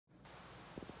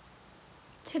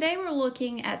Today we're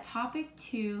looking at topic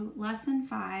 2, lesson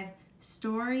 5,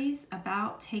 stories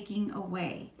about taking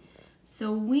away.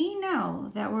 So we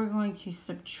know that we're going to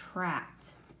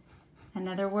subtract.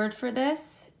 Another word for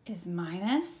this is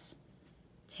minus,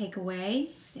 take away.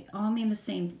 They all mean the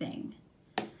same thing.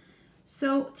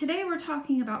 So today we're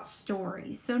talking about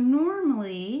stories. So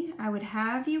normally I would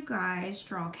have you guys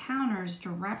draw counters to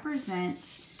represent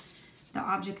the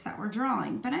objects that we're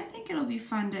drawing, but I think it'll be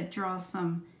fun to draw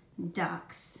some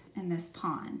ducks in this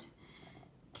pond.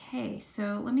 Okay,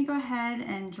 so let me go ahead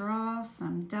and draw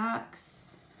some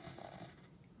ducks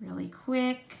really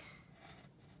quick.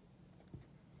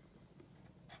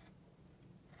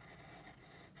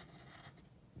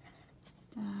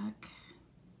 Duck.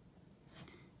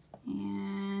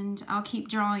 And I'll keep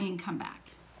drawing and come back.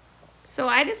 So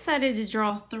I decided to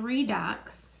draw 3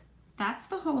 ducks. That's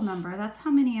the whole number. That's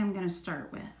how many I'm going to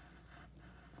start with.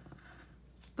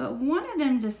 But one of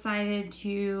them decided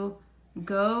to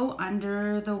go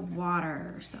under the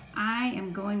water. So I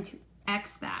am going to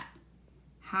X that.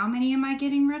 How many am I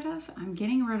getting rid of? I'm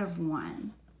getting rid of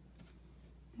 1.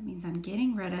 That means I'm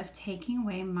getting rid of, taking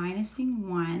away, minusing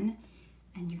 1.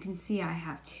 And you can see I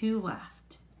have 2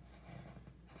 left.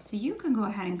 So you can go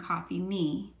ahead and copy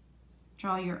me.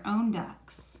 Draw your own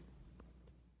ducks.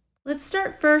 Let's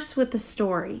start first with the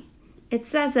story. It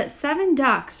says that 7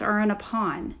 ducks are in a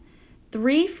pond.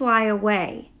 3 fly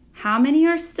away. How many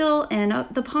are still in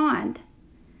the pond?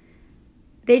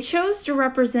 They chose to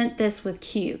represent this with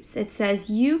cubes. It says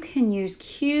you can use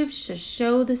cubes to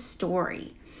show the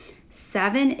story.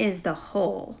 7 is the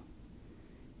whole.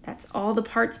 That's all the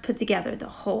parts put together, the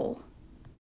whole.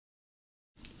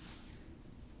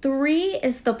 3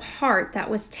 is the part that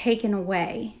was taken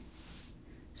away.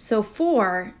 So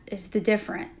 4 is the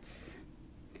difference.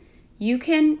 You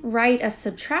can write a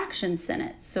subtraction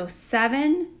sentence. So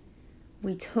 7,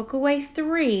 we took away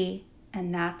 3,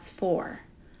 and that's 4.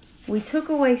 We took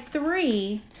away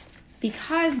 3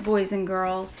 because, boys and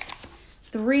girls,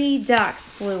 3 ducks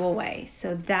flew away.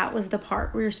 So that was the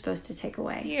part we were supposed to take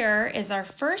away. Here is our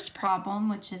first problem,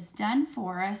 which is done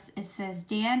for us. It says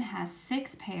Dan has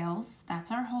 6 pails.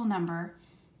 That's our whole number.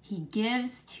 He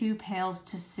gives 2 pails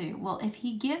to Sue. Well, if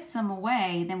he gives them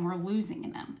away, then we're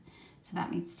losing them. So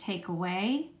that means take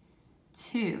away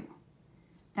 2.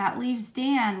 That leaves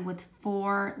Dan with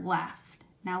 4 left.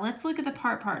 Now let's look at the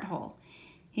part whole.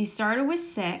 He started with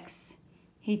 6.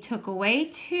 He took away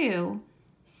 2.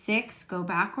 6, go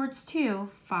backwards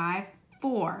 2, 5,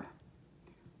 4.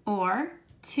 Or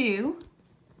 2,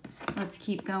 let's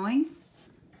keep going,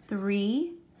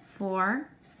 3, 4,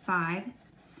 5,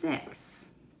 6.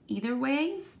 Either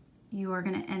way, you are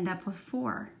going to end up with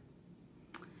 4.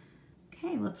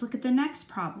 Okay, let's look at the next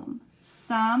problem.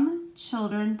 Some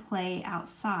children play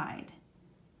outside.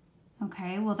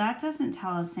 Okay, well that doesn't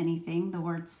tell us anything, the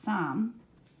word some.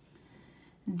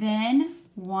 Then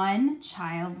 1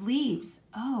 child leaves.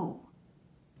 Oh,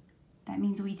 that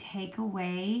means we take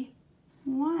away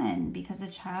 1 because a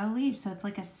child leaves. So it's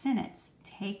like a sentence.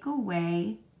 Take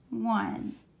away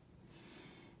 1.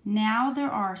 Now there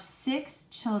are 6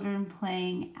 children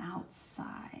playing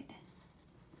outside.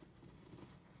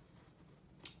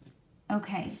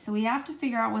 Okay, so we have to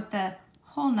figure out what the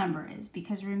whole number is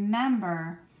because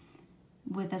remember,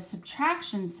 with a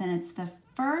subtraction sentence, the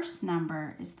first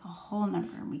number is the whole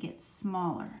number and we get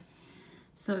smaller.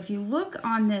 So if you look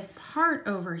on this part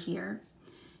over here,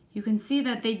 you can see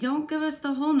that they don't give us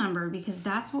the whole number because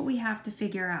that's what we have to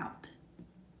figure out.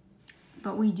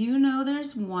 But we do know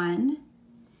there's 1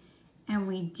 and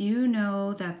we do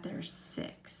know that there's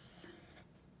 6.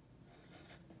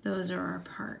 Those are our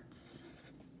parts.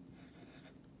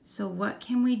 So what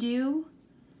can we do?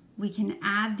 We can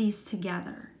add these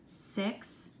together.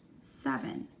 6,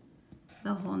 7.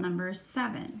 The whole number is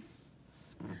 7.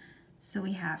 So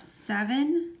we have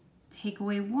 7, take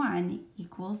away 1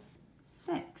 equals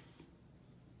 6.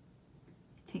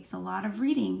 It takes a lot of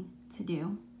reading to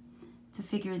do to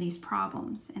figure these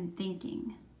problems and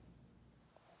thinking.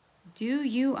 Do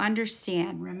you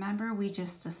understand? Remember, we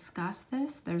just discussed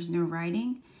this. There's no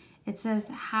writing. It says,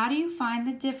 how do you find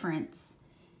the difference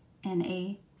in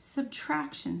a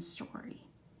subtraction story?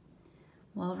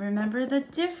 Well, remember the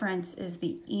difference is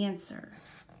the answer.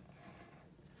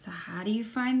 So how do you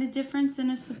find the difference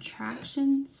in a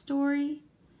subtraction story?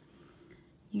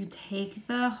 You take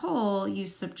the whole, you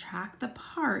subtract the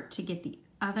part to get the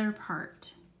other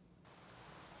part.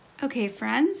 Okay,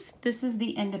 friends, this is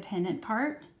the independent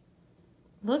part.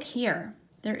 Look here.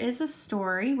 There is a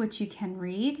story which you can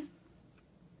read,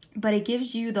 but it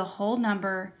gives you the whole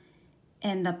number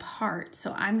and the part.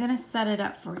 So I'm going to set it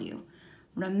up for you.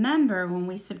 Remember, when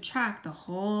we subtract, the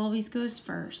whole always goes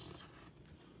first.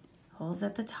 Whole's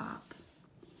at the top.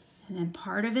 And then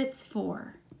part of it's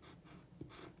 4.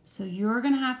 So you're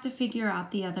going to have to figure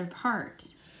out the other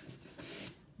part.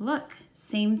 Look,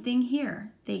 same thing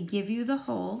here. They give you the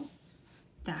whole.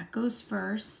 That goes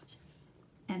first.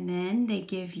 And then they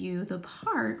give you the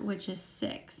part, which is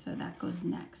 6. So that goes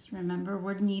next. Remember,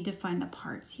 we need to find the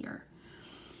parts here.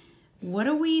 What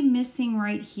are we missing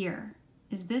right here?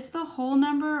 Is this the whole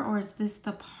number or is this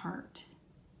the part?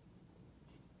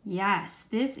 Yes,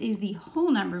 this is the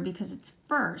whole number because it's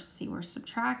first. See, we're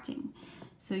subtracting.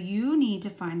 So you need to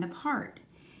find the part.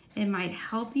 It might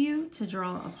help you to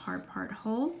draw a part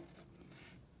whole.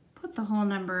 Put the whole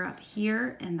number up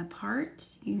here and the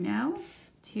part, you know,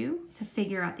 to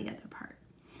figure out the other part.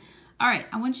 All right,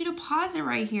 I want you to pause it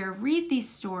right here, read these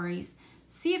stories,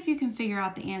 see if you can figure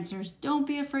out the answers. Don't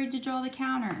be afraid to draw the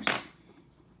counters.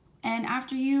 And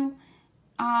after you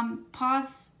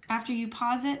pause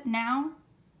it now,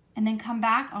 and then come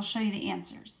back, I'll show you the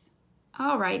answers.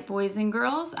 All right, boys and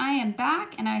girls, I am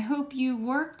back, and I hope you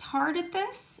worked hard at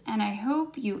this, and I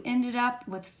hope you ended up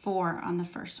with 4 on the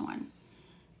first one.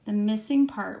 The missing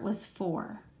part was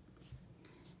 4.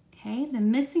 Okay, the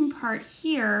missing part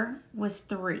here was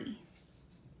 3.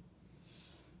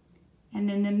 And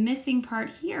then the missing part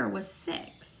here was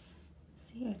 6.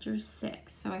 See, I drew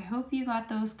 6, so I hope you got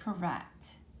those correct.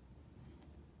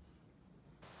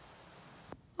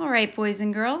 All right, boys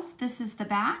and girls, this is the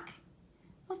back.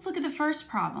 Let's look at the first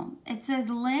problem. It says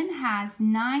Lynn has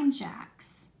 9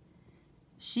 jacks.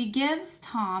 She gives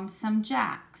Tom some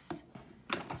jacks.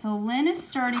 So Lynn is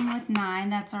starting with 9,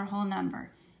 that's our whole number.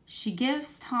 She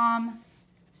gives Tom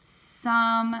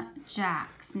some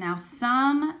jacks. Now,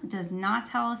 some does not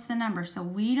tell us the number, so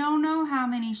we don't know how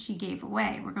many she gave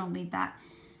away. We're going to leave that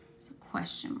as a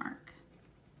question mark.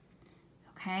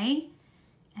 Okay,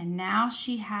 and now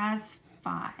she has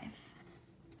 5.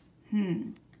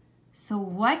 So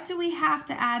what do we have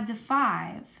to add to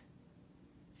 5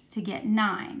 to get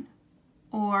 9?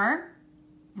 Or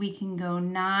we can go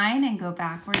 9 and go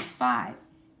backwards 5.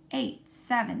 8,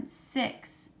 7,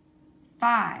 6,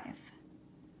 5,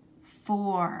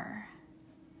 4.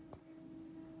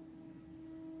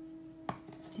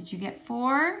 Did you get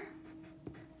 4?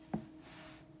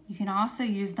 You can also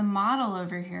use the model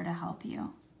over here to help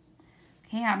you.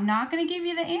 Okay, I'm not going to give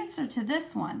you the answer to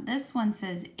this one. This one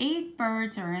says 8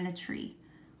 birds are in a tree.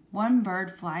 1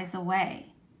 bird flies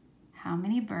away. How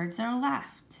many birds are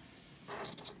left?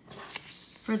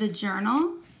 For the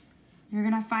journal, you're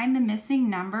going to find the missing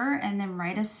number and then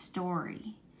write a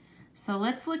story. So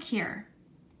let's look here.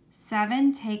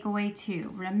 7 take away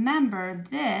 2. Remember,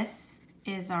 this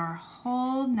is our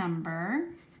whole number.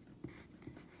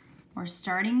 We're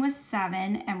starting with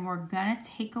 7 and we're going to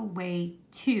take away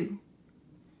 2.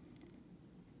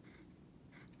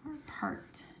 Our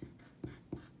part.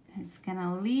 It's going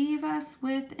to leave us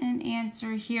with an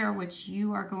answer here, which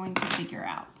you are going to figure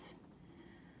out.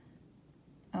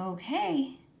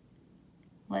 Okay,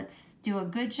 let's do a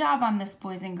good job on this,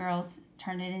 boys and girls.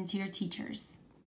 Turn it into your teachers.